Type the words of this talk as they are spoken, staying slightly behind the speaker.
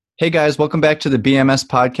Hey guys, welcome back to the BMS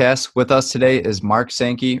podcast. With us today is Mark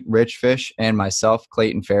Sankey, Rich Fish, and myself,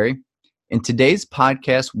 Clayton Ferry. In today's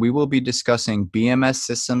podcast, we will be discussing BMS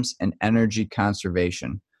systems and energy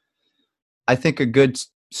conservation. I think a good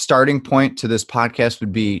starting point to this podcast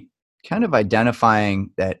would be kind of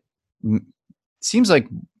identifying that seems like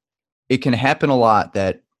it can happen a lot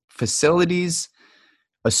that facilities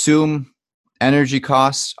assume energy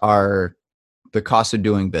costs are the cost of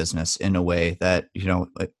doing business in a way that,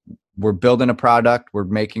 like we're building a product, we're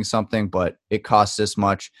making something, but it costs this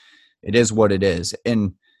much. It is what it is.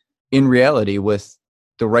 And in reality, with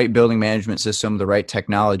the right building management system, the right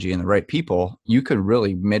technology, and the right people, you could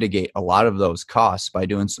really mitigate a lot of those costs by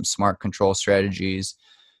doing some smart control strategies,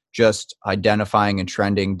 just identifying and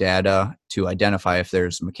trending data to identify if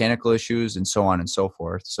there's mechanical issues and so on and so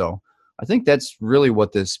forth. So I think that's really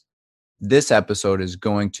what this episode is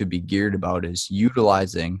going to be geared about, is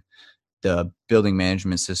utilizing the building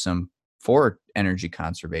management system for energy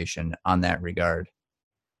conservation on that regard.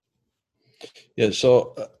 Yeah,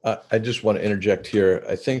 so I just want to interject here.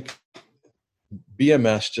 I think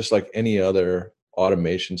BMS, just like any other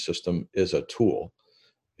automation system, is a tool.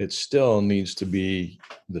 It still needs to be,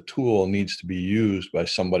 the tool needs to be used by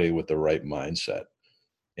somebody with the right mindset.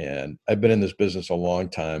 And I've been in this business a long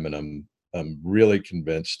time, and I'm really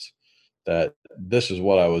convinced that this is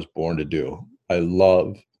what I was born to do. I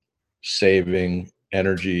love saving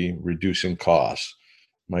energy, reducing costs.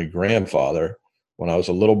 My grandfather, when I was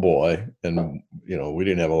a little boy, and we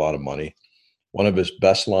didn't have a lot of money, one of his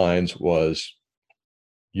best lines was,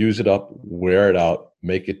 use it up, wear it out,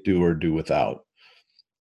 make it do or do without.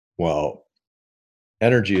 Well,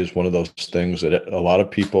 energy is one of those things that a lot of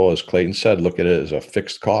people, as Clayton said, look at it as a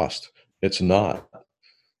fixed cost. It's not.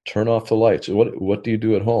 Turn off the lights. What do you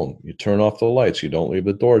do at home? You turn off the lights. You don't leave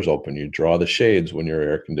the doors open. You draw the shades when you're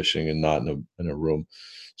air conditioning and not in a room.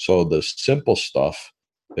 So the simple stuff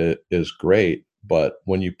is great, but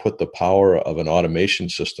when you put the power of an automation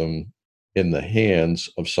system in the hands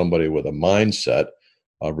of somebody with a mindset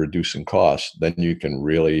of reducing costs, then you can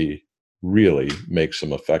really, really make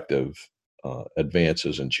some effective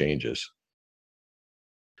advances and changes.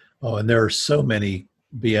 Oh, and there are so many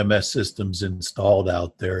BMS systems installed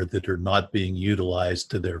out there that are not being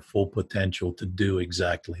utilized to their full potential to do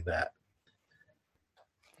exactly that.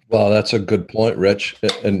 Well, that's a good point, Rich.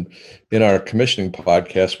 And in our commissioning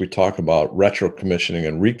podcast, we talk about retro commissioning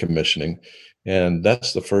and recommissioning. And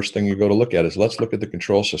that's the first thing you go to look at, is let's look at the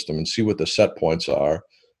control system and see what the set points are.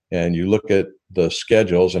 And you look at the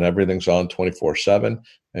schedules and everything's on 24/7.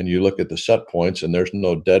 And you look at the set points and there's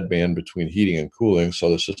no deadband between heating and cooling. So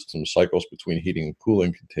the system cycles between heating and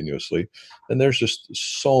cooling continuously. And there's just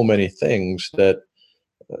so many things that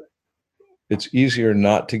it's easier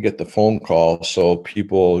not to get the phone call. So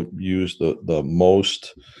people use the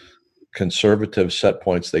most conservative set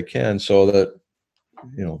points they can, so that,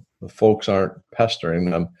 the folks aren't pestering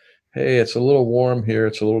them. Hey, it's a little warm here,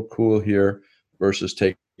 it's a little cool here, versus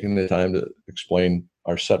taking the time to explain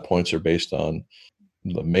our set points are based on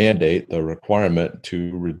the mandate, the requirement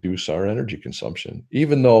to reduce our energy consumption.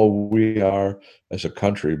 Even though we are, as a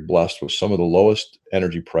country, blessed with some of the lowest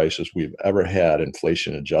energy prices we've ever had,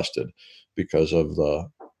 inflation adjusted, because of the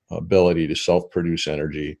ability to self-produce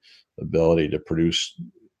energy, ability to produce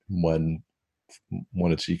when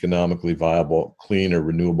it's economically viable, clean or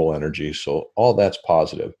renewable energy. So all that's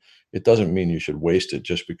positive. It doesn't mean you should waste it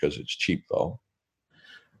just because it's cheap, though.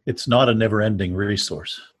 It's not a never-ending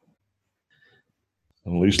resource.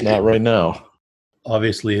 At least not right now.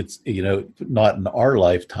 Obviously, it's, not in our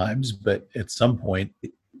lifetimes, but at some point,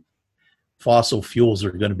 fossil fuels are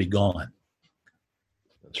going to be gone.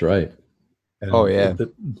 That's right. And oh, yeah.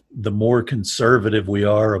 The more conservative we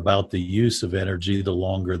are about the use of energy, the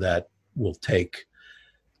longer that will take.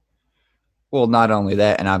 Well, not only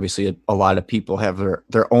that, and obviously a lot of people have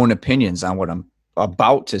their own opinions on what I'm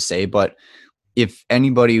about to say, but if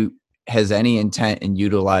anybody has any intent in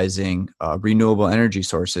utilizing renewable energy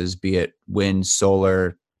sources, be it wind,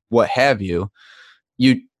 solar, what have you,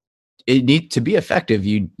 it need to be effective.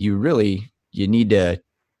 You need to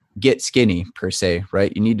get skinny, per se,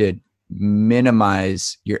 right? You need to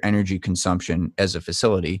minimize your energy consumption as a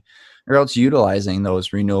facility, or else utilizing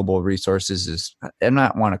those renewable resources is, I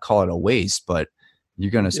not want to call it a waste, but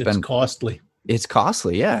you're going to spend. It's costly. It's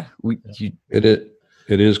costly. Yeah.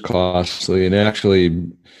 It is costly. And actually,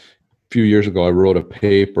 a few years ago, I wrote a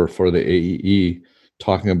paper for the AEE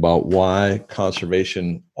talking about why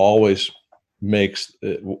conservation always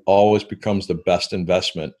becomes the best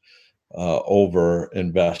investment over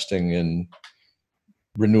investing in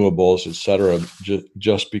renewables, et cetera,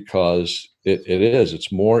 just because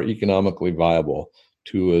it's more economically viable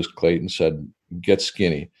to, as Clayton said, get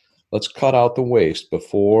skinny. Let's cut out the waste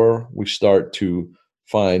before we start to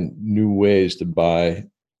find new ways to buy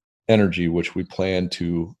energy, which we plan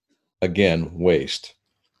to, again, waste.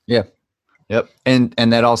 Yeah. Yep. And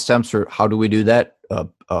that all stems from, how do we do that?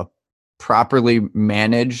 Properly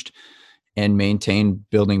managed and maintained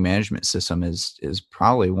building management system is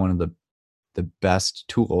probably one of the best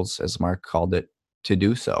tools, as Mark called it, to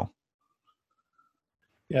do so.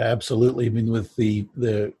 Yeah, absolutely. I mean, with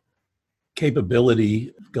the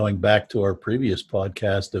capability, going back to our previous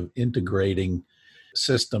podcast, of integrating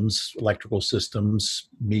systems, electrical systems,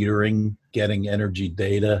 metering, getting energy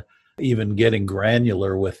data, even getting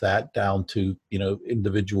granular with that down to,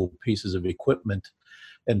 individual pieces of equipment,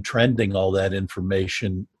 and trending all that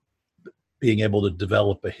information, being able to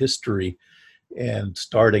develop a history, and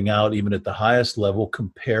starting out even at the highest level,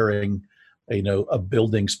 comparing, a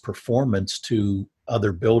building's performance to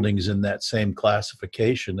other buildings in that same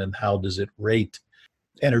classification, and how does it rate.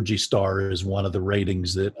 Energy Star is one of the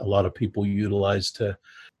ratings that a lot of people utilize to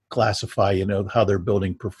classify, how their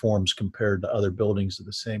building performs compared to other buildings of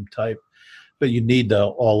the same type. But you need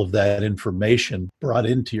all of that information brought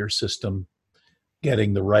into your system,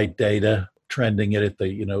 getting the right data, trending it at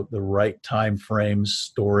the right time frames,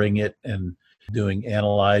 storing it, and doing data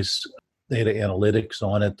analytics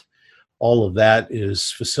on it. All of that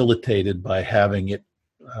is facilitated by having it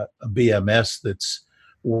a BMS that's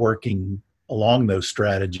working along those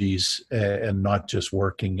strategies, and not just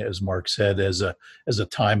working, as Mark said, as a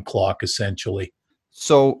time clock, essentially.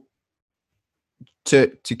 So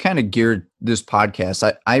to kind of gear this podcast,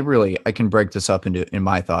 I can break this up into, in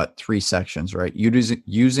my thought, 3 sections, right?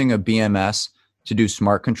 Using a BMS to do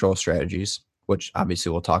smart control strategies, which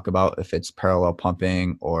obviously we'll talk about if it's parallel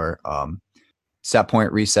pumping or set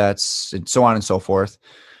point resets and so on and so forth.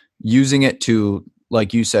 Using it to,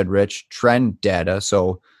 like you said, Rich, trend data.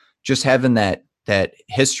 So just having that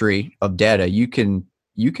history of data, you can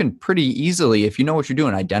pretty easily, if you know what you're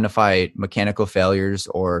doing, identify mechanical failures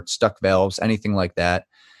or stuck valves, anything like that.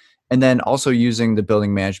 And then also using the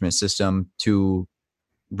building management system to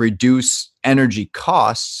reduce energy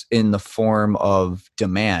costs in the form of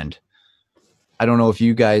demand. I don't know if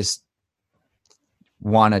you guys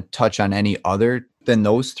want to touch on any other than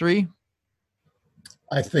those 3.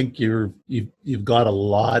 I think you've got a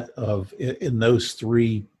lot of, in those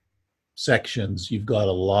 3 sections, you've got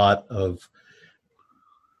a lot of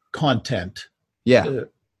content. Yeah.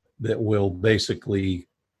 That will basically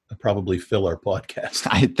probably fill our podcast.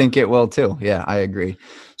 I think it will too. Yeah, I agree.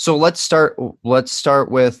 So let's start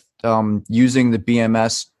with using the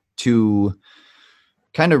BMS to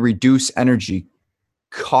kind of reduce energy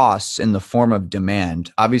costs in the form of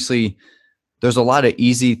demand. Obviously, there's a lot of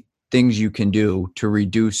easy things you can do to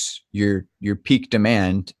reduce your peak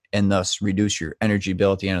demand and thus reduce your energy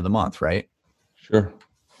bill at the end of the month, right? Sure.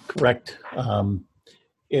 Correct. When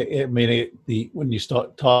you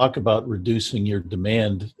talk about reducing your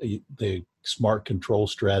demand, the smart control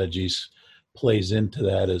strategies plays into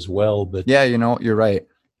that as well. But yeah, you're right.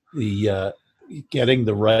 The getting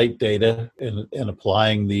the right data and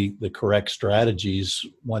applying the correct strategies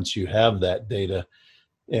once you have that data,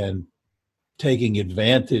 and taking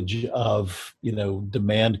advantage of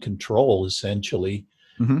demand control, essentially.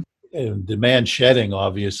 Mm-hmm. And demand shedding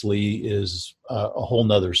obviously is a whole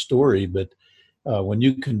nother story, but when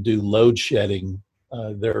you can do load shedding,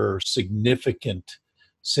 there are significant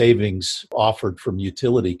savings offered from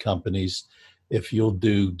utility companies if you'll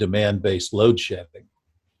do demand-based load shedding.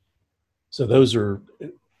 So those are,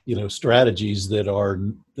 strategies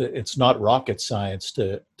that it's not rocket science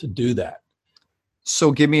to do that.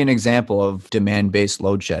 So give me an example of demand-based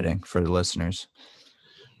load shedding for the listeners.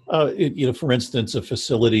 For instance, a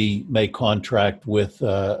facility may contract with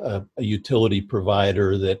a utility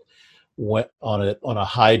provider that on a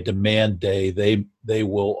high demand day, they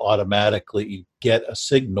will automatically get a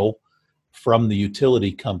signal from the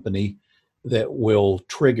utility company that will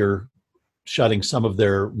trigger shutting some of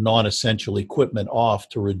their non-essential equipment off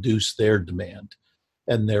to reduce their demand.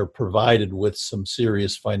 And they're provided with some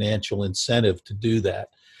serious financial incentive to do that.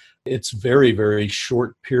 It's very, very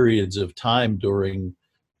short periods of time during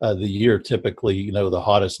the year, typically, the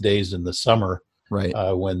hottest days in the summer, right,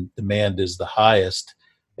 when demand is the highest,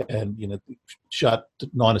 and shut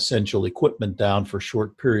non-essential equipment down for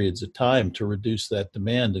short periods of time to reduce that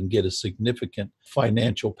demand and get a significant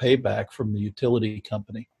financial payback from the utility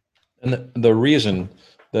company. And the reason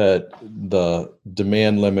that the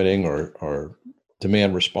demand limiting or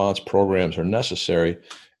demand response programs are necessary,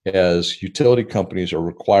 as utility companies are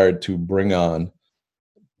required to bring on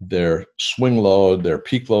their swing load, their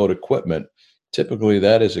peak load equipment typically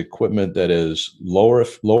that is equipment that is lower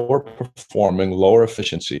performing, lower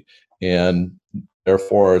efficiency, and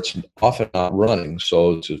therefore it's often not running.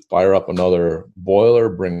 So to fire up another boiler,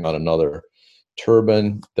 bring on another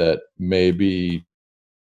turbine that may be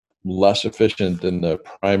less efficient than the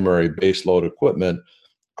primary baseload equipment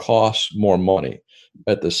costs more money.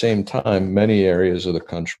 At the same time, many areas of the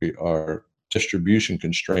country are distribution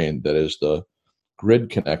constrained. That is, the grid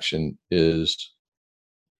connection is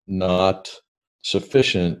not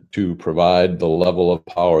sufficient to provide the level of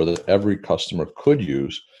power that every customer could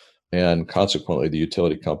use. And consequently, the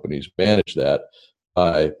utility companies manage that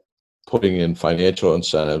by putting in financial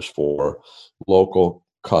incentives for local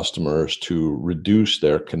customers to reduce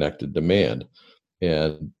their connected demand.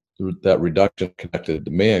 And that reduction in connected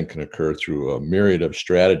demand can occur through a myriad of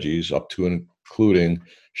strategies, up to and including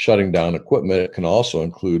shutting down equipment. It can also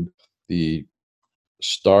include the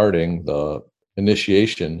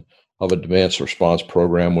initiation of a demand response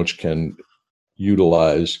program, which can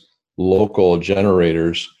utilize local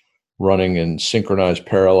generators running in synchronized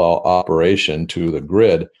parallel operation to the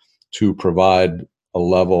grid to provide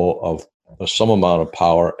some amount of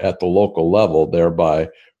power at the local level, thereby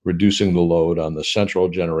reducing the load on the central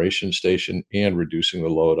generation station and reducing the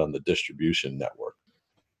load on the distribution network.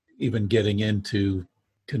 Even getting into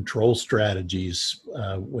control strategies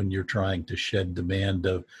when you're trying to shed demand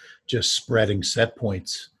of just spreading set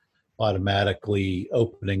points, automatically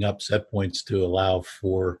opening up set points to allow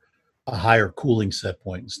for a higher cooling set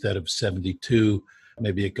point. Instead of 72,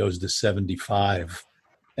 maybe it goes to 75.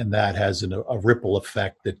 And that has a ripple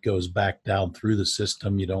effect that goes back down through the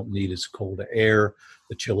system. You don't need as cold air.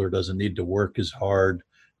 The chiller doesn't need to work as hard.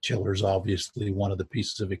 Chiller is obviously one of the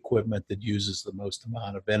pieces of equipment that uses the most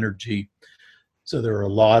amount of energy. So there are a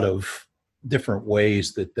lot of different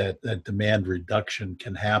ways that demand reduction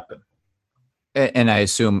can happen. And I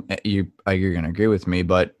assume you're going to agree with me,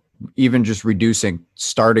 but even just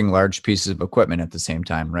starting large pieces of equipment at the same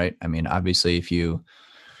time, right? I mean, obviously, if you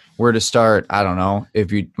were to start, I don't know,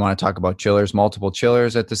 if you want to talk about chillers, multiple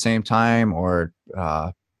chillers at the same time, or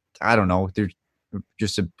I don't know, there's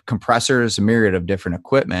just compressors, a myriad of different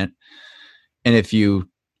equipment. And if you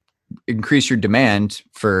increase your demand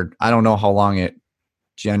for, I don't know how long it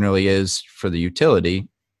generally is for the utility,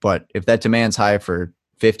 but if that demand's high for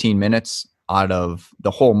 15 minutes out of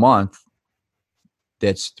the whole month,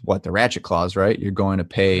 that's what the ratchet clause, right? You're going to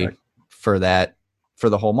pay for that for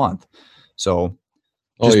the whole month. So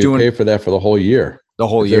you pay for that for the whole year. The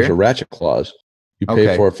whole year? There's a ratchet clause. You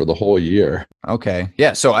pay for it for the whole year. Okay.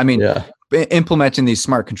 Yeah. So, I mean, implementing these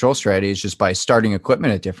smart control strategies just by starting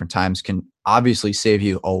equipment at different times can obviously save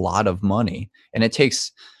you a lot of money. And it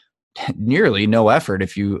takes nearly no effort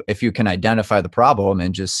if you can identify the problem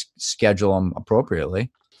and just schedule them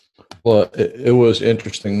appropriately. Well, it was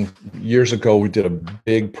interesting. Years ago, we did a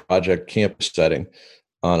big project campus setting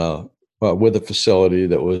on with a facility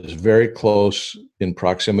that was very close in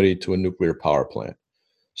proximity to a nuclear power plant.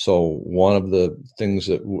 So one of the things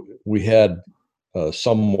that we had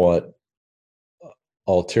somewhat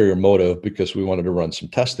ulterior motive, because we wanted to run some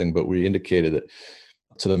testing, but we indicated that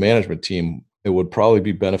to the management team, it would probably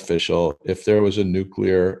be beneficial if there was a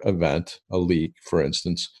nuclear event, a leak, for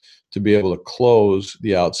instance, to be able to close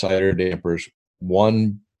the outside air dampers,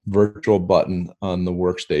 one virtual button on the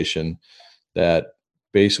workstation that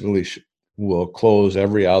basically will close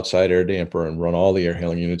every outside air damper and run all the air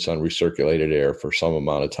handling units on recirculated air for some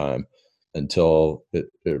amount of time until it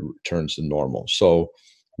returns to normal. So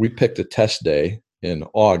we picked a test day in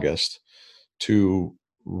August to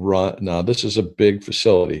run. Now, this is a big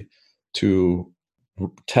facility, to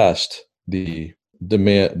test the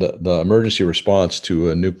demand, the emergency response to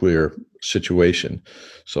a nuclear situation.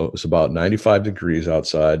 So it was about 95 degrees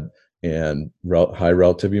outside and high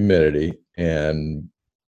relative humidity. And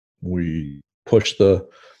we pushed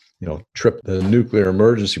tripped the nuclear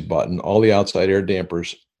emergency button. All the outside air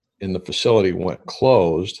dampers in the facility went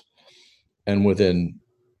closed. And within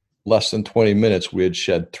less than 20 minutes, we had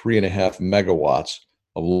shed 3.5 megawatts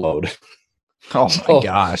of load. Oh my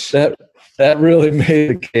gosh. That really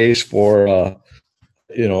made the case for,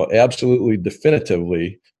 absolutely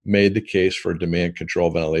definitively made the case for demand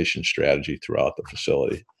control ventilation strategy throughout the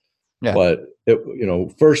facility. Yeah. But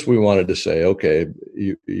first we wanted to say, okay,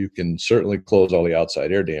 you can certainly close all the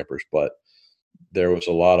outside air dampers, but there was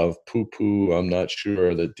a lot of poo-poo. I'm not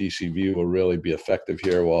sure that DCV will really be effective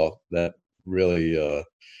here. Well, that really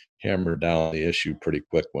hammered down the issue pretty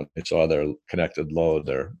quick when they saw their connected load,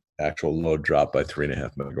 their actual load dropped by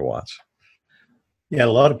 3.5 megawatts. Yeah, a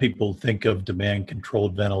lot of people think of demand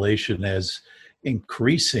controlled ventilation as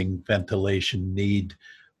increasing ventilation need,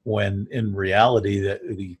 when in reality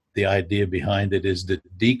the idea behind it is to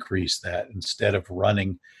decrease that instead of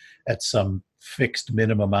running at some fixed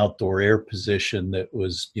minimum outdoor air position that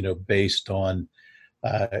was, based on,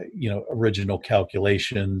 original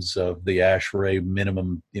calculations of the ASHRAE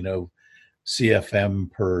minimum,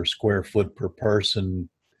 CFM per square foot per person.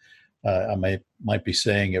 I might be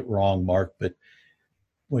saying it wrong, Mark, but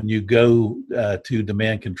when you go to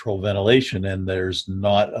demand control ventilation and there's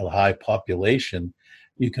not a high population,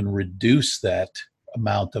 you can reduce that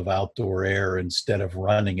amount of outdoor air instead of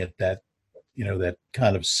running at that, that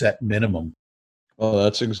kind of set minimum. Oh,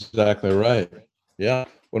 that's exactly right. Yeah.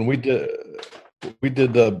 When we did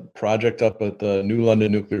the project up at the New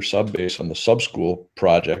London Nuclear Subbase on the sub-school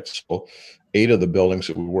project. So 8 of the buildings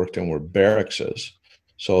that we worked in were barracks.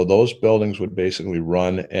 So those buildings would basically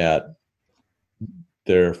run at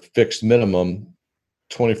their fixed minimum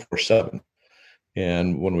 24/7.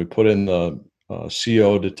 And when we put in the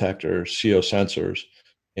CO detectors, CO sensors,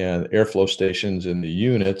 and airflow stations in the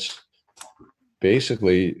units,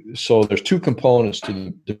 basically, so there's 2 components to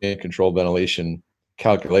the demand control ventilation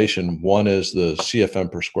calculation. One is the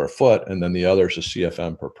CFM per square foot, and then the other is the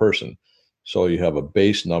CFM per person. So you have a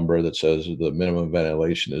base number that says the minimum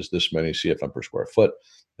ventilation is this many CFM per square foot,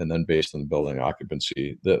 and then based on the building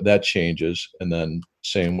occupancy, that changes. And then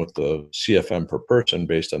same with the CFM per person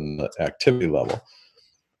based on the activity level.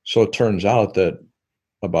 So it turns out that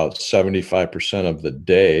about 75% of the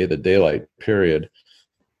day, the daylight period,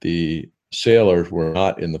 the sailors were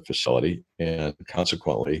not in the facility, and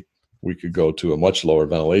consequently, we could go to a much lower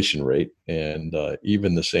ventilation rate. And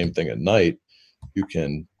even the same thing at night, you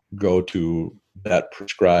can go to that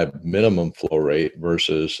prescribed minimum flow rate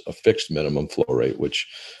versus a fixed minimum flow rate, which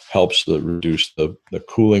helps to reduce the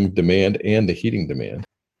cooling demand and the heating demand.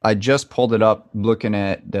 I just pulled it up looking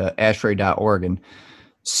at the ashray.org, and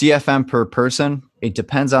CFM per person, it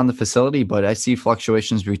depends on the facility, but I see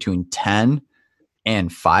fluctuations between 10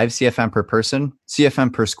 and 5 CFM per person.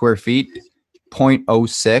 CFM per square feet,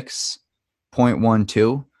 0.06,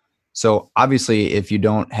 0.12. So obviously, if you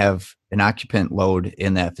don't have an occupant load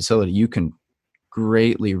in that facility, you can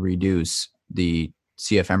greatly reduce the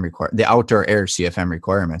the outdoor air CFM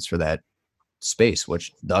requirements for that space,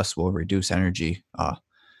 which thus will reduce energy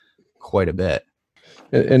quite a bit.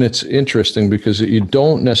 And it's interesting because you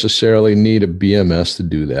don't necessarily need a BMS to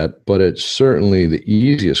do that, but it's certainly the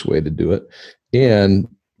easiest way to do it. And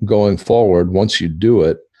going forward, once you do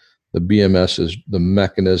it, the BMS is the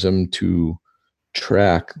mechanism to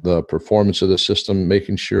track the performance of the system,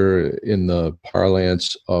 making sure in the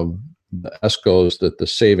parlance of the ESCOs that the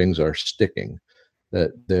savings are sticking,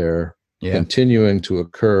 that they're continuing to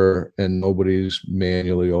occur and nobody's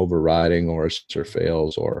manually overriding or a sensor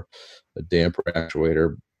fails or a damper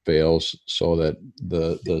actuator fails so that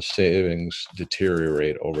the savings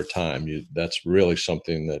deteriorate over time. That's really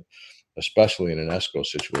something that, especially in an ESCO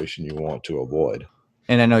situation, you want to avoid.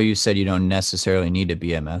 And I know you said you don't necessarily need a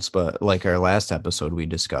BMS, but like our last episode, we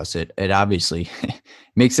discussed it. It obviously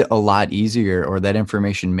makes it a lot easier, or that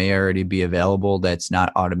information may already be available that's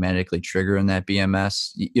not automatically triggering that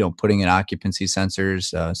BMS. Putting in occupancy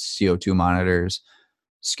sensors, CO2 monitors,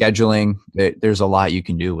 scheduling. There's a lot you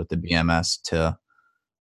can do with the BMS to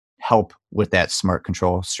help with that smart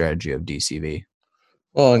control strategy of DCV.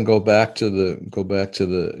 Well, and go back to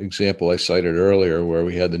the example I cited earlier where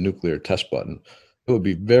we had the nuclear test button. It would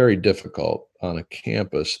be very difficult on a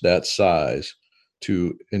campus that size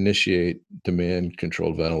to initiate demand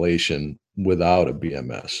controlled ventilation without a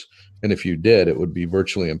BMS. And if you did, it would be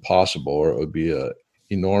virtually impossible, or it would be a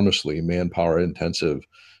enormously manpower intensive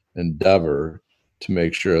endeavor to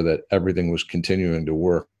make sure that everything was continuing to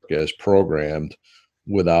work as programmed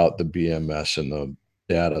without the BMS and the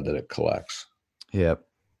data that it collects. Yep.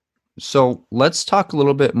 So let's talk a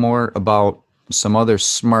little bit more about some other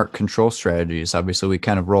smart control strategies. Obviously, we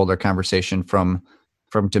kind of rolled our conversation from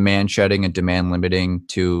demand shedding and demand limiting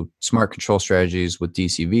to smart control strategies with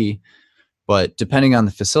DCV. But depending on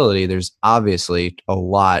the facility, there's obviously a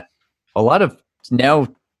lot of now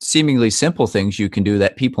seemingly simple things you can do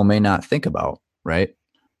that people may not think about, right?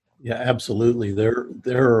 Yeah, absolutely. There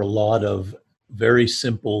are a lot of very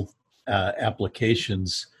simple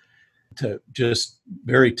applications to just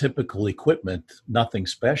very typical equipment, nothing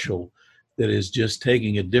special, that is just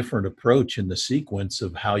taking a different approach in the sequence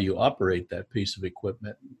of how you operate that piece of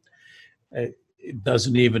equipment. It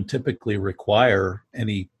doesn't even typically require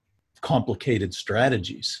any complicated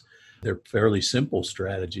strategies. They're fairly simple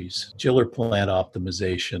strategies. Chiller plant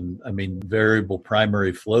optimization. Variable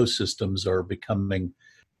primary flow systems are becoming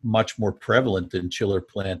much more prevalent in chiller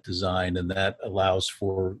plant design, and that allows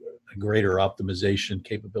for greater optimization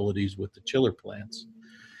capabilities with the chiller plants.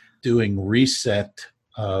 doing reset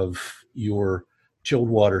of your chilled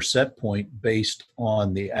water set point based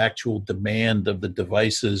on the actual demand of the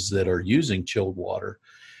devices that are using chilled water.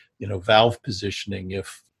 Valve positioning,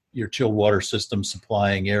 if your chilled water system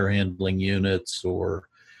supplying air handling units or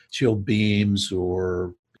chilled beams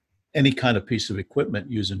or any kind of piece of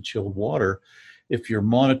equipment using chilled water, if you're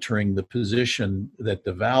monitoring the position that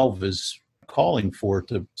the valve is calling for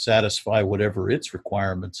to satisfy whatever its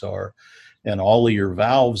requirements are, and all of your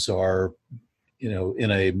valves are,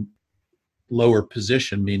 in a lower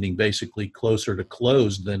position, meaning basically closer to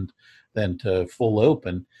closed than to full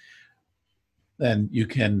open, then you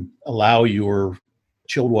can allow your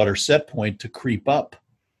chilled water set point to creep up,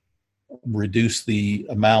 reduce the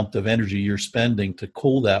amount of energy you're spending to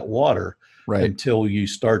cool that water, Right. until you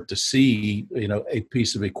start to see, a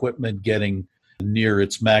piece of equipment getting near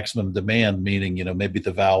its maximum demand, meaning, maybe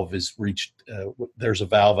the valve is reached, there's a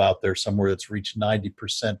valve out there somewhere that's reached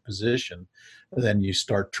 90% position. Then you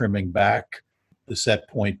start trimming back the set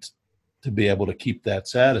point to be able to keep that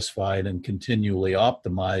satisfied and continually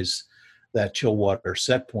optimize that chill water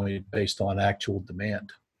set point based on actual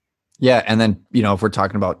demand. Yeah. And then, if we're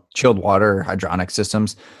talking about chilled water or hydronic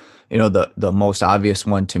systems, the most obvious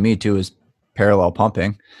one to me too is parallel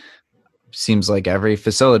pumping. Seems like every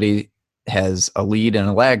facility has a lead and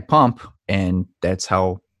a lag pump, and that's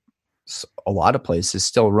how a lot of places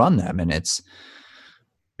still run them. And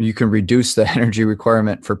you can reduce the energy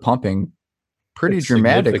requirement for pumping pretty It's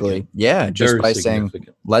dramatically. significant. Yeah. Just Very by saying,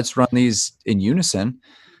 significant. let's run these in unison.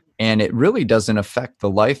 And it really doesn't affect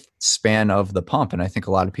the lifespan of the pump. And I think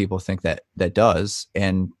a lot of people think that does.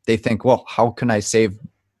 And they think, well, how can I save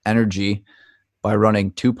energy by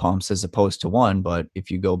running two pumps as opposed to one? But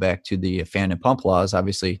if you go back to the fan and pump laws,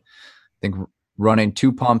 obviously, I think running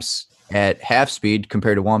two pumps at half speed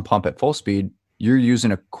compared to one pump at full speed, you're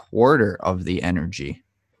using a quarter of the energy,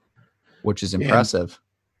 which is impressive.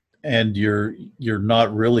 And you're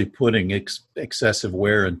not really putting excessive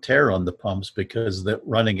wear and tear on the pumps, because that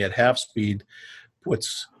running at half speed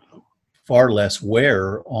puts far less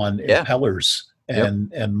wear on impellers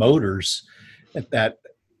and motors at that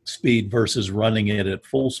speed versus running it at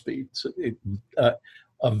full speed. So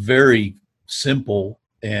a very simple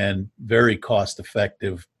and very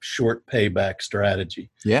cost-effective short payback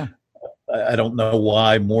strategy. Yeah. I don't know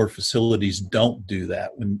why more facilities don't do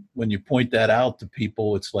that. When you point that out to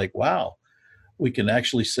people, it's like, wow, we can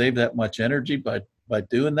actually save that much energy by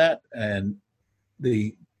doing that. And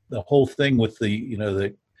the whole thing with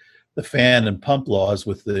the fan and pump laws,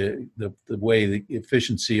 with the way the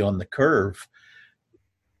efficiency on the curve,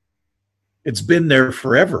 it's been there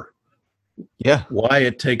forever. Yeah. Why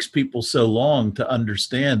it takes people so long to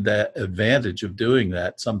understand that advantage of doing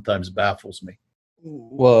that sometimes baffles me.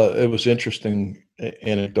 Well, it was interesting.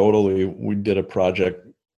 Anecdotally, we did a project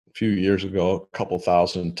a few years ago, a couple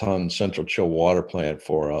 1,000-ton central chill water plant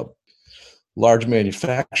for a large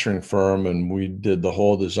manufacturing firm, and we did the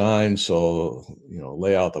whole design. So,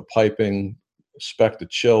 lay out the piping, spec the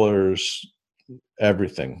chillers,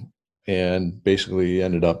 everything, and basically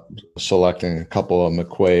ended up selecting a couple of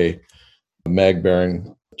McQuay mag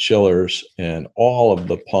bearing chillers, and all of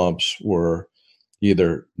the pumps were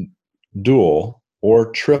either dual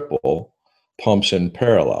or triple pumps in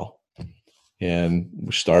parallel. And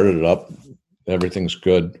we started it up, everything's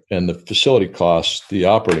good. And the facility costs, the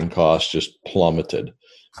operating costs just plummeted,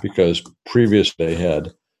 because previous they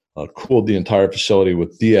had cooled the entire facility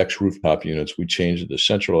with DX rooftop units. We changed it to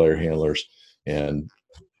central air handlers, and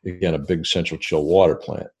again, a big central chill water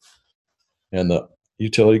plant. And the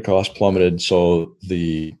utility costs plummeted. So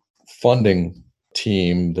the funding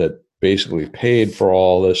team that basically paid for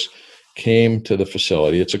all this came to the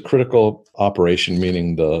facility. It's a critical operation,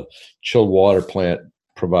 meaning the chilled water plant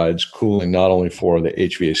provides cooling not only for the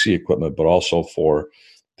HVAC equipment, but also for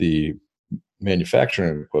the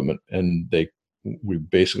manufacturing equipment. And we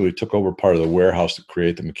basically took over part of the warehouse to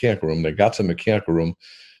create the mechanical room. They got to the mechanical room,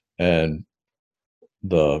 and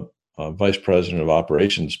the vice president of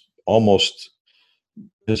operations, almost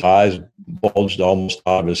his eyes bulged almost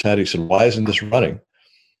out of his head. He said, "Why isn't this running?"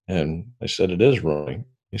 And I said, "It is running."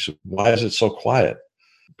 He said, "Why is it so quiet?"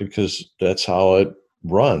 Because that's how it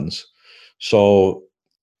runs. So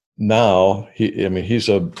now he's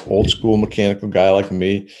a old school mechanical guy like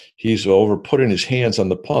me. He's over putting his hands on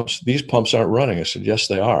the pumps. These pumps aren't running. I said, "Yes,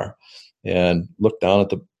 they are." And look down at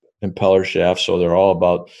the impeller shaft. So they're all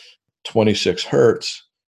about 26 hertz,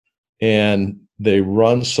 and they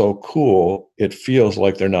run so cool, it feels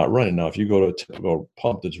like they're not running. Now, if you go to a typical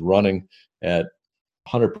pump that's running at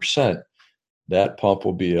 100%, that pump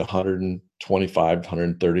will be 125,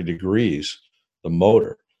 130 degrees, the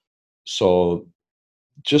motor. So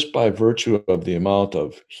just by virtue of the amount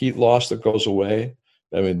of heat loss that goes away,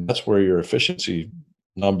 I mean, that's where your efficiency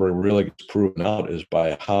number really gets proven out, is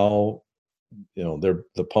by how,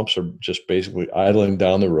 the pumps are just basically idling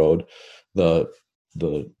down the road. The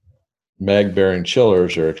mag bearing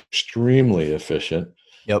chillers are extremely efficient.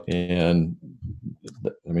 Yep. And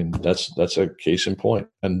I mean, that's a case in point.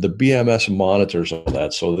 And the BMS monitors all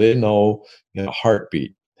that, so they know,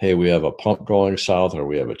 heartbeat. Hey, we have a pump going south, or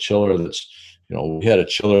we have a chiller that's, we had a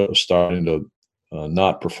chiller that was starting to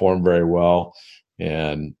not perform very well,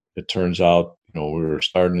 and it turns out, we were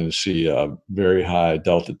starting to see a very high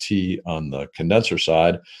delta T on the condenser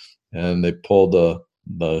side, and they pulled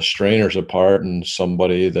the strainers apart, and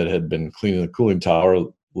somebody that had been cleaning the cooling tower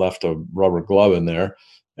left a rubber glove in there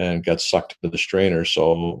and got sucked into the strainer.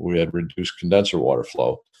 So we had reduced condenser water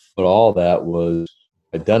flow. But all that was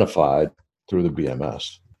identified through the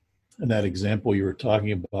BMS. And that example you were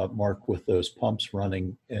talking about, Mark, with those pumps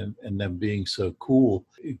running and them being so cool,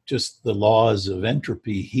 just the laws of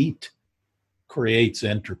entropy, heat creates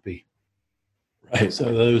entropy. Right. So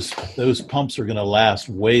those pumps are going to last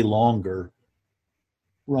way longer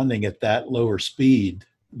running at that lower speed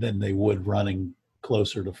than they would running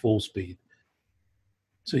closer to full speed.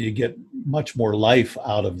 So you get much more life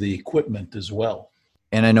out of the equipment as well.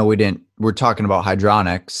 And I know we're talking about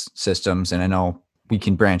hydronics systems, and I know we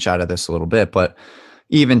can branch out of this a little bit, but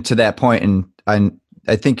even to that point, and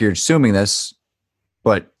I think you're assuming this,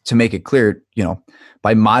 but to make it clear,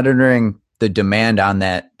 by monitoring the demand on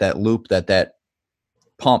that loop that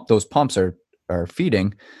pump, those pumps are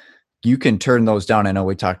feeding, you can turn those down. I know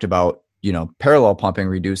we talked about, parallel pumping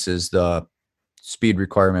reduces the speed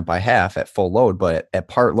requirement by half at full load, but at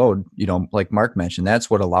part load, like Mark mentioned, that's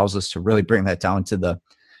what allows us to really bring that down to the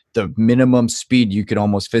minimum speed you could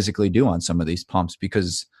almost physically do on some of these pumps,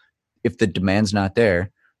 because if the demand's not there,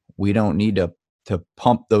 we don't need to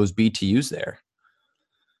pump those BTUs there.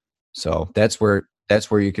 So that's where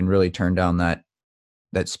you can really turn down that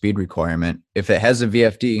speed requirement. If it has a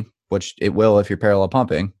VFD, which it will if you're parallel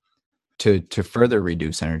pumping, to further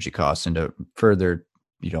reduce energy costs and to further,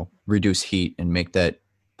 reduce heat and make that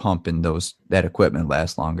pump and that equipment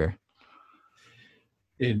last longer.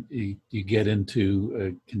 And you get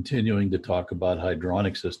into continuing to talk about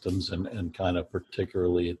hydronic systems and kind of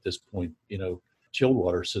particularly at this point, chilled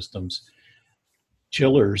water systems,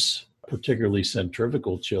 chillers, particularly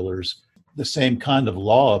centrifugal chillers. The same kind of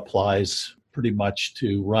law applies pretty much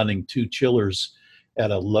to running two chillers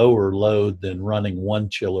at a lower load than running one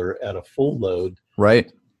chiller at a full load.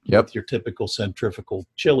 Right. Yep. With your typical centrifugal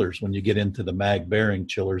chillers. When you get into the mag bearing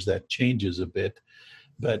chillers, that changes a bit.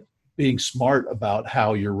 But being smart about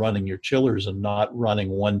how you're running your chillers and not running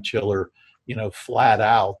one chiller, flat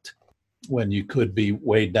out, when you could be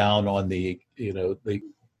way down on the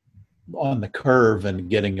curve and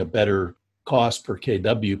getting a better cost per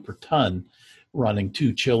kW per ton, running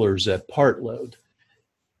two chillers at part load.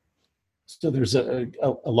 So there's a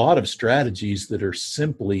lot of strategies that are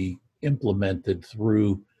simply implemented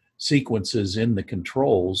through sequences in the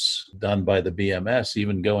controls done by the BMS,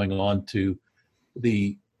 even going on to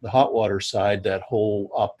the hot water side, that whole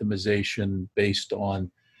optimization based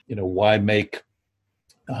on, why make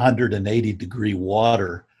 180 degree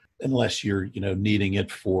water unless you're, needing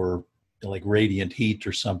it for like radiant heat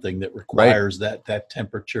or something that requires that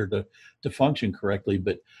temperature to function correctly.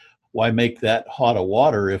 But why make that hot a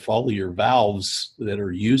water if all of your valves that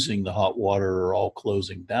are using the hot water are all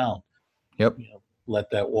closing down? Yep. Let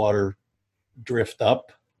that water drift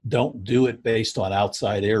up. Don't do it based on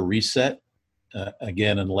outside air reset.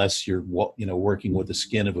 Again, unless you're working with the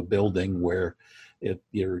skin of a building where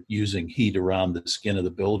you're using heat around the skin of the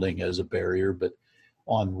building as a barrier. But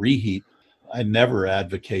on reheat, I never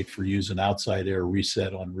advocate for using outside air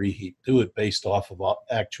reset on reheat. Do it based off of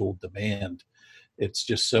actual demand. It's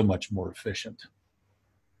just so much more efficient.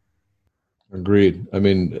 Agreed. I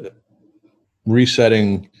mean,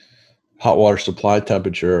 resetting hot water supply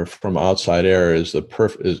temperature from outside air is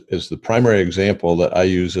the primary example that I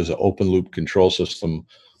use as an open loop control system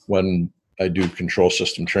when I do control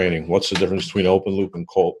system training. What's the difference between open loop and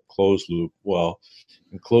closed loop? Well,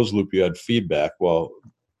 in closed loop, you had feedback. Well,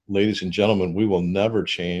 ladies and gentlemen, we will never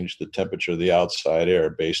change the temperature of the outside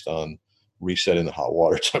air based on resetting the hot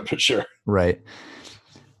water temperature. Right.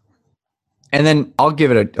 And then I'll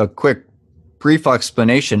give it a quick brief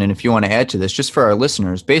explanation. And if you want to add to this, just for our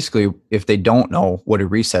listeners, basically, if they don't know what a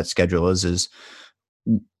reset schedule is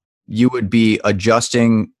you would be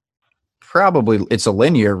adjusting, probably it's a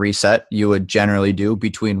linear reset you would generally do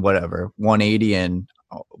between 180 and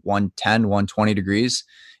 110, 120 degrees.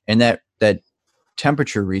 And that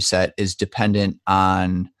temperature reset is dependent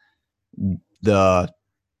on the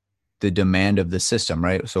the demand of the system,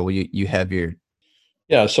 right? So you have your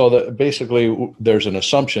Yeah, so basically there's an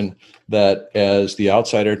assumption that as the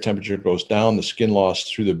outside air temperature goes down, the skin loss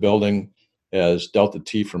through the building, as delta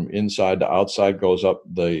T from inside to outside goes up,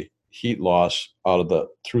 the heat loss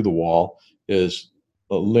through the wall is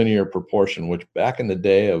a linear proportion, which back in the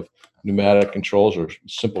day of pneumatic controls or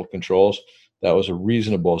simple controls, that was a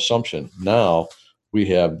reasonable assumption. Now we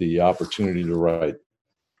have the opportunity to write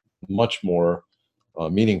much more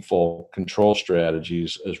meaningful control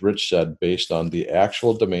strategies, as Rich said, based on the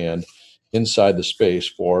actual demand inside the space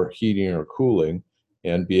for heating or cooling,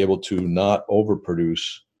 and be able to not overproduce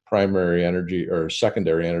primary energy or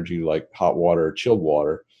secondary energy like hot water or chilled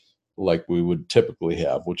water like we would typically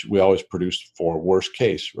have, which we always produced for worst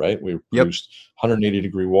case, right? We produced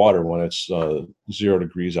 180-degree water when it's 0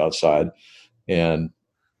 degrees outside, and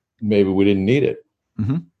maybe we didn't need it.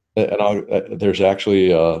 Mm-hmm. And there's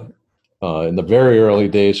actually in the very early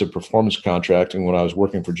days of performance contracting, when I was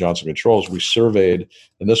working for Johnson Controls, we surveyed,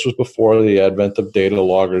 and this was before the advent of data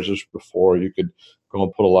loggers, this was before you could go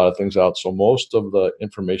and put a lot of things out. So most of the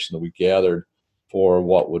information that we gathered for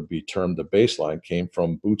what would be termed the baseline came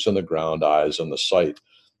from boots on the ground, eyes on the site.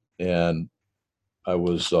 And I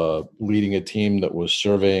was leading a team that was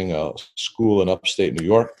surveying a school in upstate New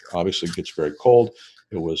York. Obviously, it gets very cold.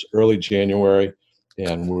 It was early January,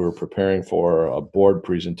 and we were preparing for a board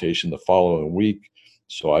presentation the following week.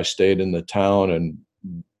 So I stayed in the town and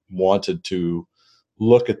wanted to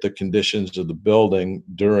look at the conditions of the building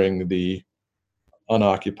during the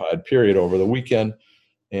unoccupied period over the weekend,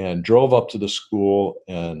 and drove up to the school,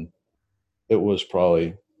 and it was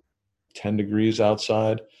probably 10 degrees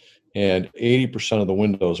outside, and 80% of the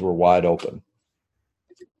windows were wide open.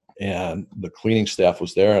 And the cleaning staff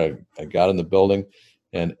was there. I got in the building,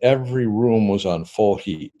 and every room was on full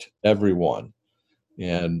heat, every one,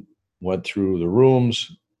 and went through the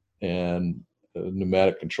rooms and the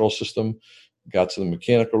pneumatic control system, got to the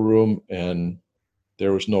mechanical room, and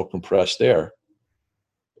there was no compressed air.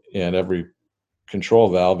 And every control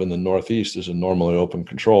valve in the Northeast is a normally open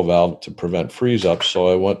control valve to prevent freeze up. So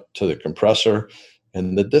I went to the compressor,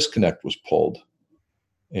 and the disconnect was pulled.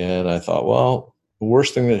 And I thought, well, the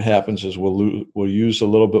worst thing that happens is we'll use a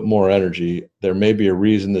little bit more energy. There may be a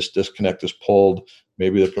reason this disconnect is pulled.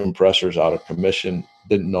 Maybe the compressor's out of commission.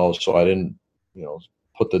 Didn't know, so I didn't,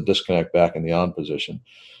 put the disconnect back in the on position.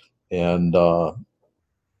 And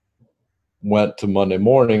went to Monday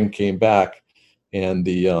morning, came back, and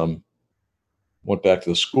went back to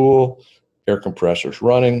the school. Air compressor's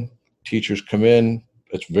running. Teachers come in.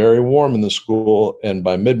 It's very warm in the school, and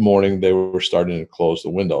by mid-morning they were starting to close the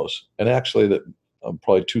windows. And actually,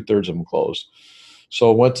 probably 2/3 of them closed.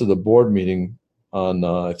 So I went to the board meeting on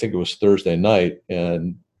I think it was Thursday night,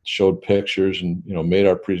 and showed pictures and made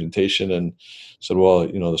our presentation and said, well,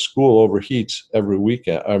 the school overheats every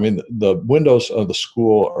weekend. I mean, the windows of the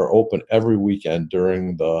school are open every weekend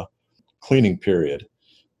during the cleaning period.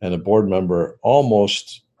 And a board member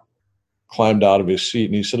almost climbed out of his seat,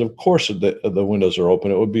 and he said, of course the windows are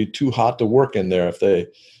open. It would be too hot to work in there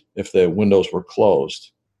if the windows were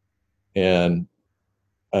closed. And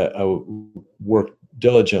I worked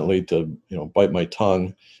diligently to bite my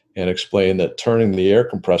tongue and explain that turning the air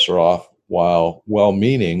compressor off, while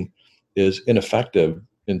well-meaning, is ineffective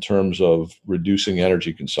in terms of reducing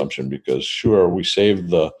energy consumption, because sure, we saved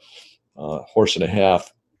the horse and a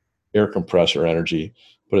half air compressor energy,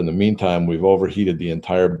 but in the meantime, we've overheated the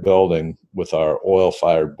entire building with our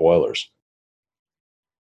oil-fired boilers.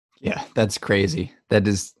 Yeah, that's crazy.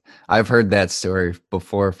 I've heard that story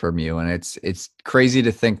before from you, and it's crazy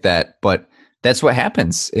to think that, but that's what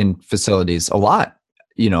happens in facilities a lot.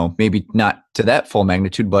 Maybe not to that full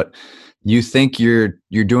magnitude, but you think you're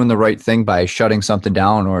doing the right thing by shutting something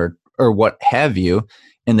down or what have you,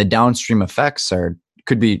 and the downstream effects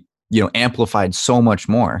could be amplified so much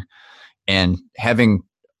more. And having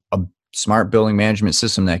a smart building management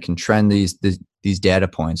system that can trend these data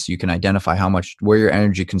points, you can identify where your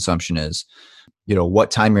energy consumption is,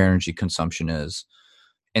 what time your energy consumption is,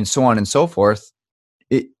 and so on and so forth.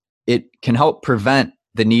 It can help prevent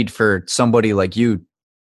the need for somebody like you,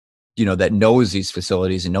 that knows these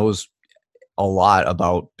facilities and knows a lot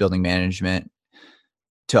about building management,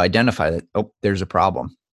 to identify that, oh, there's a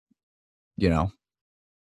problem. You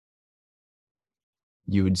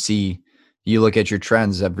would see, you look at your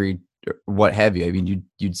trends what have you. I mean,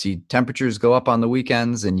 you'd see temperatures go up on the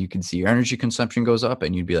weekends, and you can see your energy consumption goes up,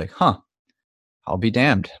 and you'd be like, I'll be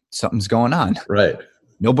damned. Something's going on. Right.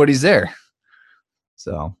 Nobody's there.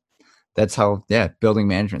 So that's how, building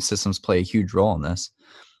management systems play a huge role in this.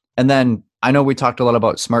 And then I know we talked a lot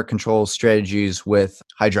about smart control strategies with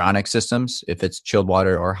hydronic systems, if it's chilled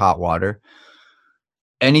water or hot water.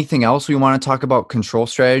 Anything else we want to talk about control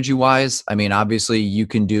strategy wise? I mean, obviously you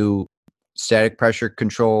can do static pressure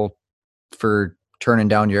control for turning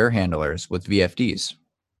down your air handlers with VFDs.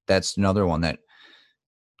 That's another one that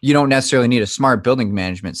you don't necessarily need a smart building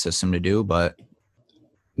management system to do, but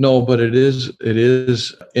No, but it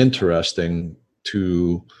is interesting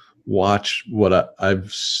to watch what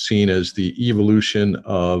I've seen as the evolution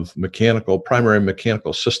of primary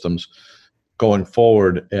mechanical systems going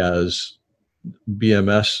forward as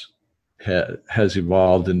BMS has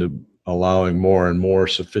evolved into allowing more and more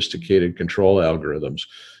sophisticated control algorithms.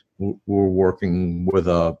 We're working with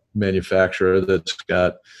a manufacturer that's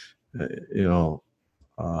got,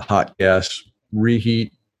 hot gas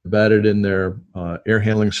reheat embedded in their air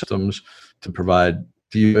handling systems to provide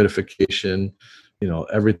dehumidification.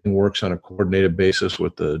 Everything works on a coordinated basis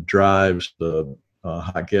with the drives, the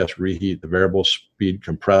hot gas reheat, the variable speed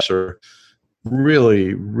compressor.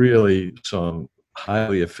 Really, really some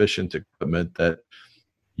highly efficient equipment that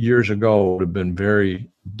years ago would have been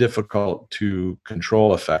very difficult to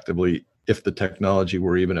control effectively if the technology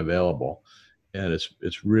were even available. And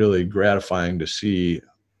it's really gratifying to see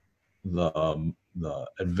the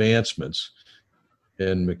advancements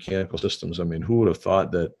in mechanical systems. I mean, who would have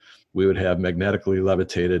thought that we would have magnetically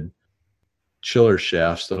levitated chiller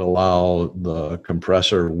shafts that allow the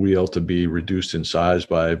compressor wheel to be reduced in size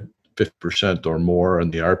by 50% or more,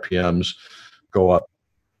 and the RPMs go up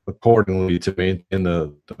accordingly to maintain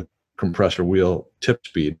the compressor wheel tip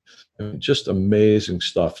speed. I mean, just amazing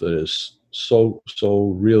stuff that is so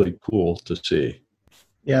really cool to see.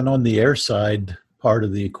 Yeah, and on the air side, part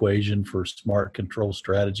of the equation for smart control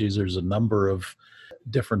strategies, there's a number of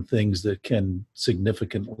different things that can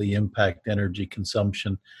significantly impact energy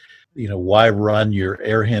consumption. Why run your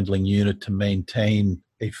air handling unit to maintain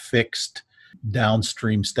a fixed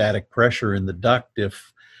downstream static pressure in the duct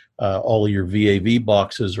if all of your VAV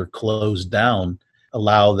boxes are closed down?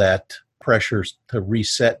 Allow that pressure to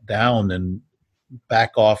reset down and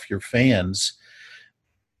back off your fans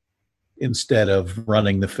instead of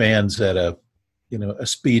running the fans at a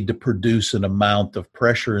speed to produce an amount of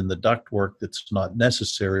pressure in the ductwork that's not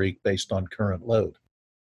necessary based on current load.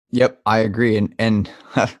 yep, I agree. And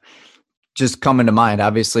just coming to mind,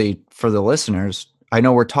 obviously for the listeners, I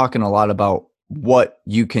know we're talking a lot about what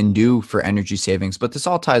you can do for energy savings, but this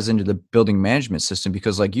all ties into the building management system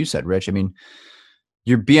because like you said, Rich, I mean,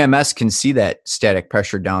 your BMS can see that static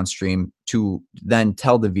pressure downstream to then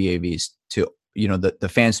tell the VAVs to, the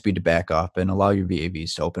fan speed to back up and allow your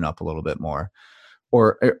VAVs to open up a little bit more.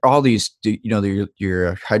 Or all these,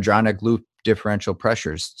 your hydronic loop differential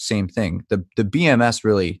pressures, same thing. The BMS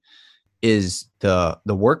really is the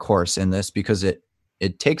workhorse in this because it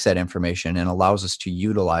takes that information and allows us to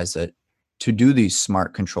utilize it to do these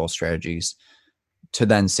smart control strategies to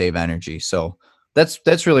then save energy. So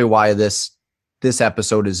that's really why this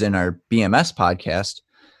episode is in our BMS podcast,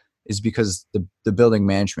 is because the building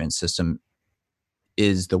management system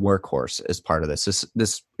is the workhorse as part of this.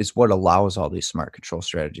 This is what allows all these smart control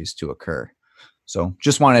strategies to occur. So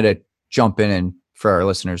just wanted to jump in and for our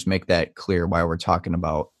listeners, make that clear why we're talking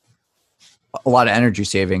about a lot of energy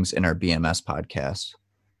savings in our BMS podcast.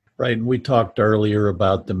 Right. And we talked earlier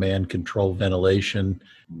about demand control ventilation,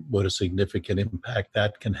 what a significant impact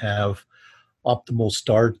that can have. Optimal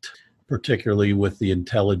start, particularly with the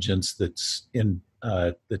intelligence that's in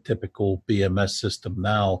the typical BMS system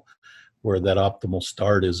now, where that optimal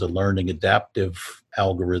start is a learning adaptive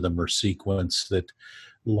algorithm or sequence that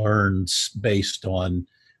learns based on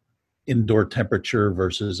indoor temperature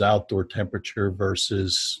versus outdoor temperature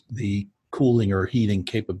versus the cooling or heating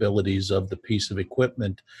capabilities of the piece of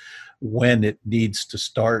equipment when it needs to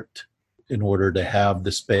start in order to have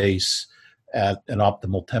the space at an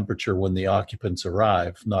optimal temperature when the occupants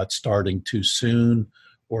arrive, not starting too soon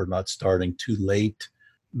or not starting too late,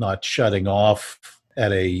 not shutting off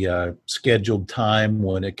at a scheduled time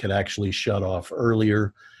when it can actually shut off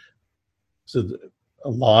earlier. So a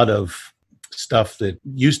lot of stuff that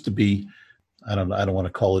used to be, I don't want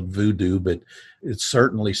to call it voodoo, but it's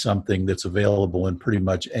certainly something that's available in pretty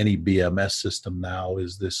much any BMS system now,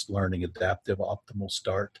 is this learning adaptive optimal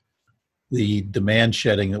start. The demand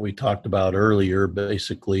shedding that we talked about earlier,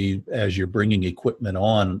 basically as you're bringing equipment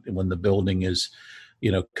on when the building is,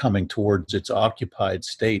 coming towards its occupied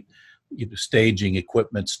state, staging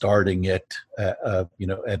equipment starting at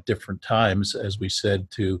different times, as we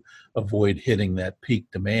said, to avoid hitting that peak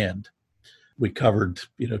demand. We covered,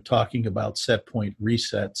 talking about set point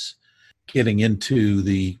resets, getting into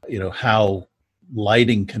the, how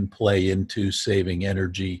lighting can play into saving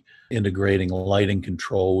energy, integrating lighting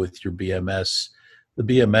control with your BMS. The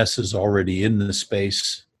BMS is already in the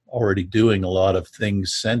space, already doing a lot of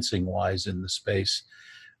things sensing-wise in the space.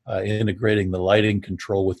 Integrating the lighting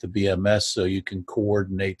control with the BMS so you can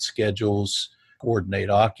coordinate schedules, coordinate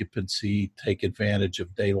occupancy, take advantage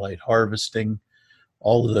of daylight harvesting.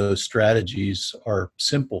 All of those strategies are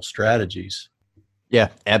simple strategies. Yeah,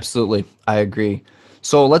 absolutely. I agree.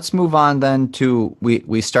 So let's move on then to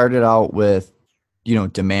we started out with,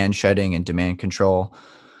 demand shedding and demand control,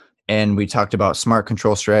 and we talked about smart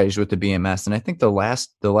control strategies with the BMS. And I think the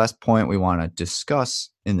last point we want to discuss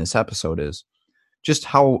in this episode is just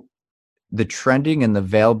how the trending and the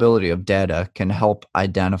availability of data can help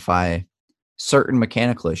identify certain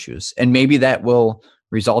mechanical issues. And maybe that will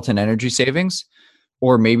result in energy savings,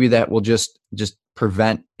 or maybe that will just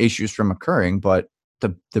prevent issues from occurring. But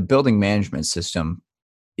the building management system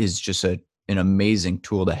is just an amazing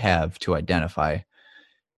tool to have to identify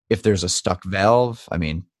if there's a stuck valve. I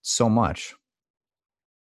mean, so much.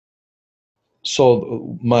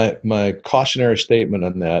 So my cautionary statement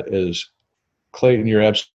on that is, Clayton, you're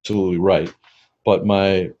absolutely right. But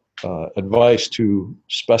my advice to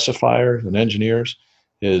specifiers and engineers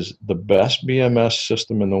is the best BMS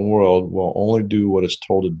system in the world will only do what it's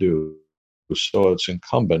told to do. So it's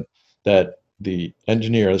incumbent that the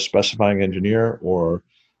engineer, the specifying engineer, or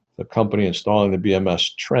the company installing the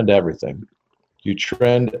BMS trend everything. You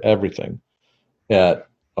trend everything at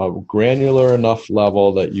a granular enough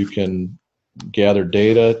level that you can gather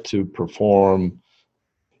data to perform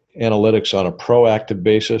analytics on a proactive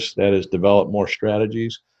basis, that is, develop more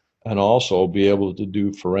strategies, and also be able to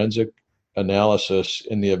do forensic analysis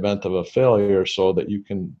in the event of a failure so that you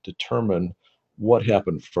can determine what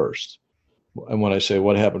happened first. And when I say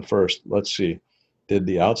what happened first, let's see, did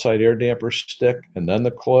the outside air damper stick and then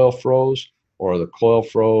the coil froze, or the coil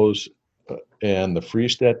froze and the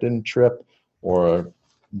freestat didn't trip, or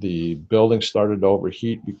the building started to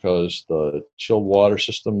overheat because the chilled water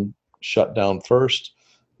system shut down first,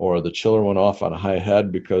 or the chiller went off on a high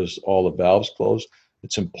head because all the valves closed.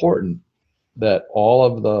 It's important that all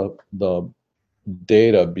of the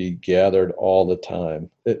data be gathered all the time.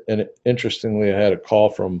 Interestingly, I had a call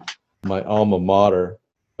from my alma mater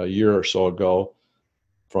a year or so ago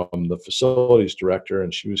from the facilities director,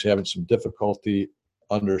 and she was having some difficulty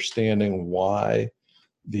understanding why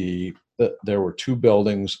there were two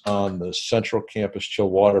buildings on the central campus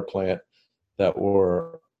chilled water plant that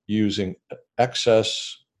were using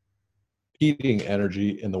excess heating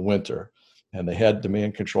energy in the winter, and they had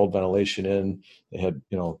demand controlled ventilation in. They had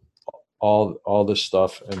all this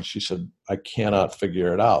stuff, and she said, I cannot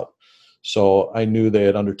figure it out. So I knew they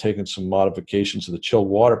had undertaken some modifications to the chilled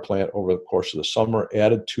water plant over the course of the summer,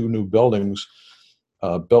 added two new buildings,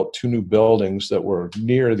 built two new buildings that were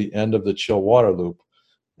near the end of the chilled water loop.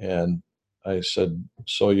 And I said,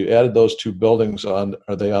 so you added those two buildings on,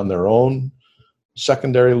 are they on their own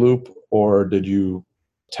secondary loop, or did you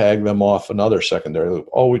tag them off another secondary loop?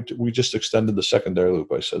 Oh, we just extended the secondary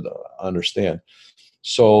loop. I said, I understand.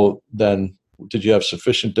 So then did you have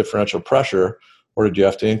sufficient differential pressure, or did you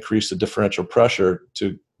have to increase the differential pressure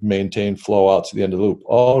to maintain flow out to the end of the loop?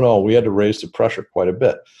 Oh, no, we had to raise the pressure quite a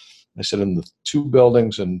bit. I said, in the two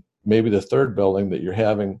buildings and maybe the third building that you're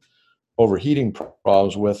having overheating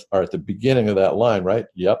problems with are at the beginning of that line, right?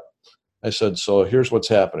 Yep. I said, so here's what's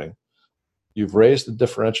happening. You've raised the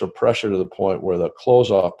differential pressure to the point where the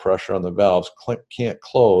close-off pressure on the valves can't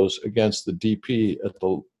close against the DP at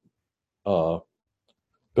the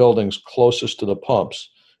buildings closest to the pumps,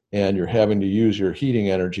 and you're having to use your heating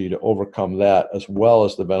energy to overcome that as well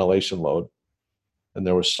as the ventilation load. And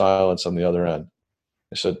there was silence on the other end.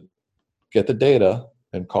 I said, get the data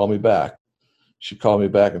and call me back. She called me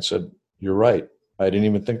back and said, you're right. I didn't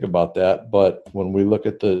even think about that. But when we look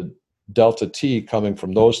at the delta T coming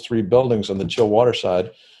from those three buildings on the chill water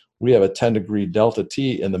side, we have a 10-degree delta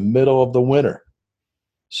T in the middle of the winter.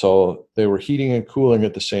 So they were heating and cooling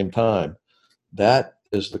at the same time. That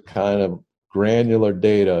is the kind of granular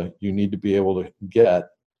data you need to be able to get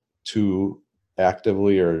to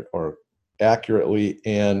actively or accurately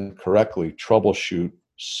and correctly troubleshoot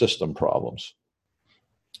system problems.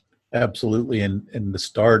 Absolutely. And the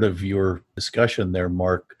start of your discussion there,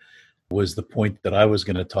 Mark, was the point that I was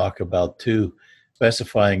going to talk about too.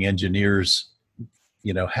 Specifying engineers,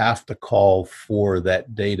 have to call for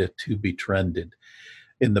that data to be trended.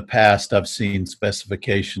 In the past, I've seen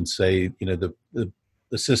specifications say,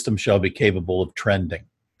 the system shall be capable of trending.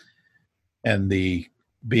 And the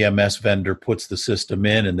BMS vendor puts the system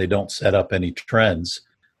in and they don't set up any trends.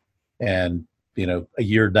 And, a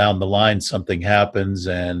year down the line, something happens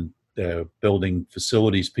and building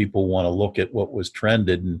facilities, people want to look at what was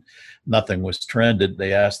trended and nothing was trended.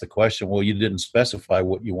 They asked the question, well, you didn't specify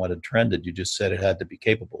what you wanted trended. You just said it had to be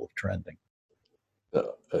capable of trending.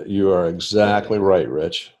 You are exactly right,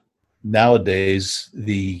 Rich. Nowadays,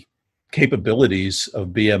 the capabilities of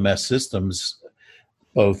BMS systems,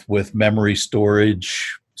 both with memory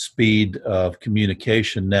storage, speed of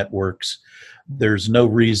communication networks, there's no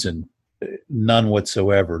reason, none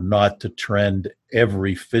whatsoever, not to trend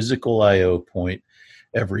every physical I/O point,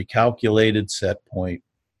 every calculated set point,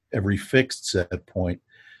 every fixed set point.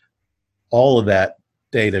 All of that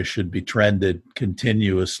data should be trended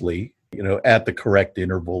continuously, at the correct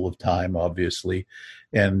interval of time, obviously.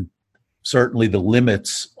 And certainly the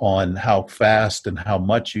limits on how fast and how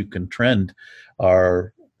much you can trend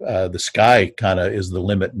are the sky kind of is the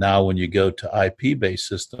limit now when you go to IP-based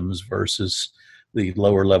systems versus the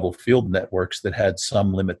lower level field networks that had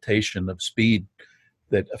some limitation of speed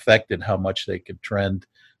that affected how much they could trend.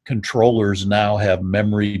 Controllers now have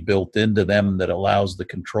memory built into them that allows the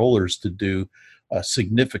controllers to do a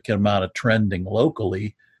significant amount of trending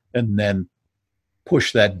locally and then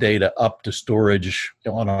push that data up to storage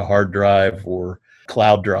on a hard drive or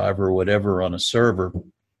cloud drive or whatever on a server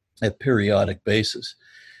at periodic basis.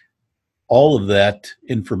 All of that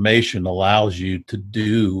information allows you to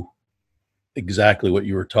do exactly what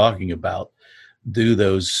you were talking about, do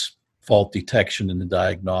those fault detection and the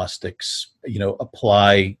diagnostics,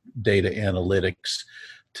 apply data analytics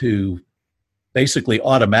to basically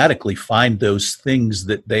automatically find those things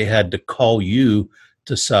that they had to call you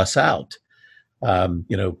to suss out.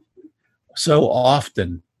 So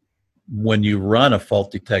often when you run a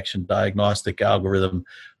fault detection diagnostic algorithm,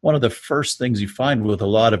 one of the first things you find with a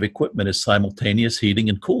lot of equipment is simultaneous heating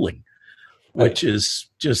and cooling, which is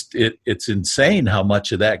just, it's insane how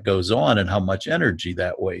much of that goes on and how much energy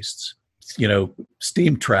that wastes.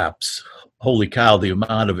 Steam traps, holy cow, the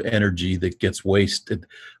amount of energy that gets wasted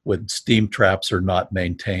when steam traps are not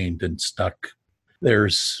maintained and stuck.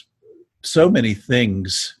 There's so many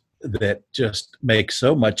things that just make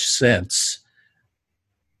so much sense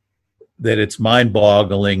that it's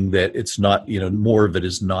mind-boggling that it's not, more of it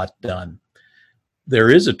is not done.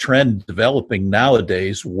 There is a trend developing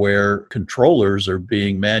nowadays where controllers are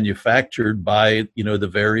being manufactured by, the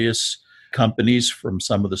various companies, from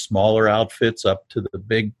some of the smaller outfits up to the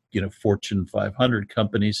big, Fortune 500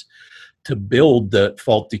 companies, to build the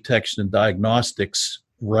fault detection and diagnostics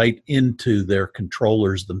right into their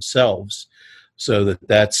controllers themselves, so that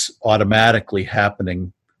that's automatically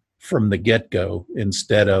happening from the get-go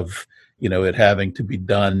instead of, it having to be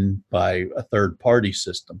done by a third-party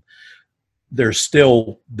system. There's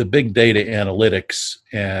still the big data analytics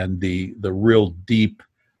and the real deep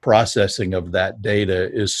processing of that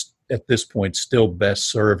data is at this point still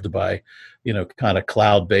best served by, kind of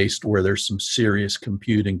cloud-based, where there's some serious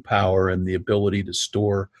computing power and the ability to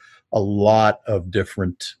store a lot of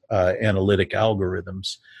different analytic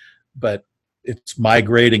algorithms. But it's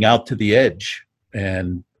migrating out to the edge.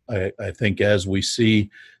 And I think as we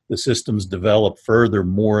see the systems develop further,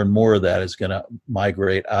 more and more of that is going to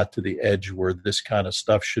migrate out to the edge, where this kind of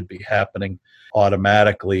stuff should be happening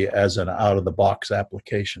automatically as an out-of-the-box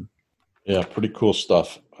application. Yeah, pretty cool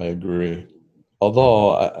stuff. I agree.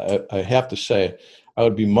 Although I have to say, I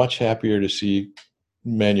would be much happier to see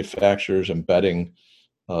manufacturers embedding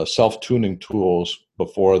self-tuning tools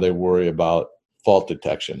before they worry about fault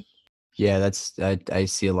detection. Yeah, I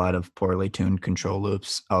see a lot of poorly tuned control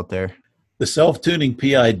loops out there. The self-tuning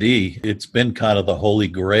PID, it's been kind of the holy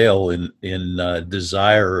grail in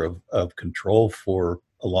desire of control for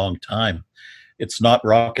a long time. It's not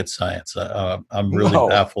rocket science. I'm really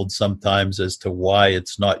baffled sometimes as to why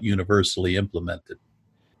it's not universally implemented.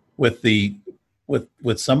 With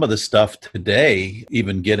some of the stuff today,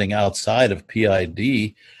 even getting outside of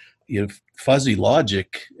PID, fuzzy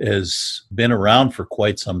logic has been around for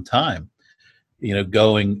quite some time.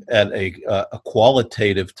 Going at a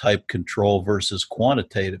qualitative type control versus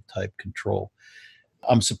quantitative type control.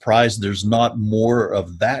 I'm surprised there's not more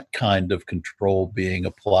of that kind of control being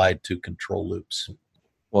applied to control loops.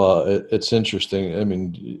 Well, it's interesting. I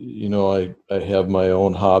mean, I have my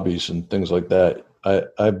own hobbies and things like that.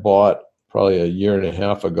 I bought probably a year and a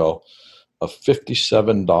half ago a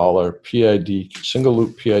 $57 PID, single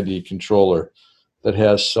loop PID controller that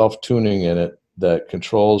has self-tuning in it that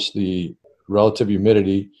controls the relative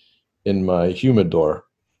humidity in my humidor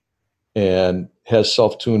and has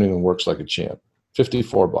self-tuning and works like a champ.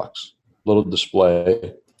 $54, little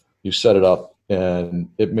display. You set it up and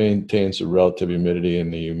it maintains the relative humidity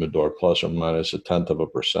in the humidor plus or minus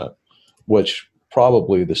 0.1%, which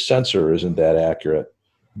probably the sensor isn't that accurate,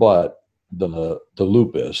 but the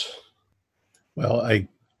loop is. Well,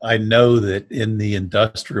 I know that in the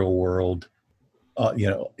industrial world,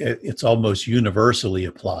 it's almost universally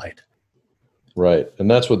applied. Right. And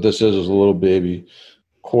that's what this is a little baby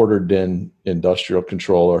quartered in industrial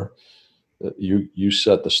controller. You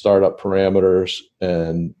set the startup parameters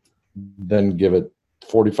and then give it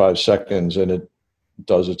 45 seconds and it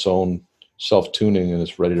does its own self-tuning and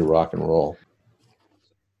it's ready to rock and roll.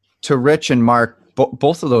 To Rich and Mark,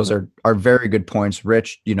 both of those are very good points.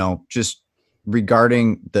 Rich, just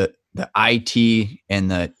regarding the IT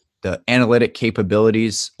and the analytic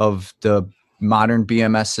capabilities of the modern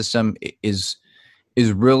BMS system is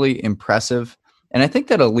really impressive. And I think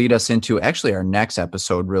that'll lead us into actually our next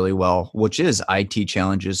episode really well, which is IT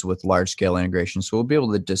challenges with large scale integration. So we'll be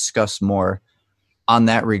able to discuss more on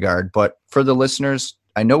that regard. But for the listeners,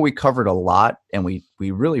 I know we covered a lot and we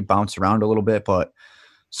really bounced around a little bit, but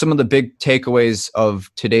some of the big takeaways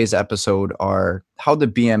of today's episode are how the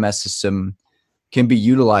BMS system can be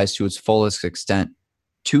utilized to its fullest extent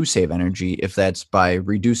to save energy, if that's by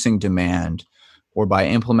reducing demand or by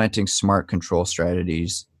implementing smart control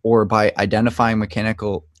strategies or by identifying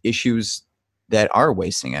mechanical issues that are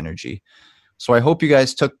wasting energy. So I hope you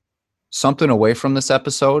guys took something away from this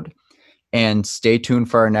episode, and stay tuned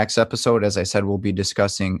for our next episode. As I said, we'll be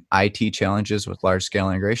discussing IT challenges with large scale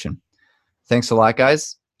integration. Thanks a lot,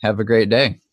 guys. Have a great day.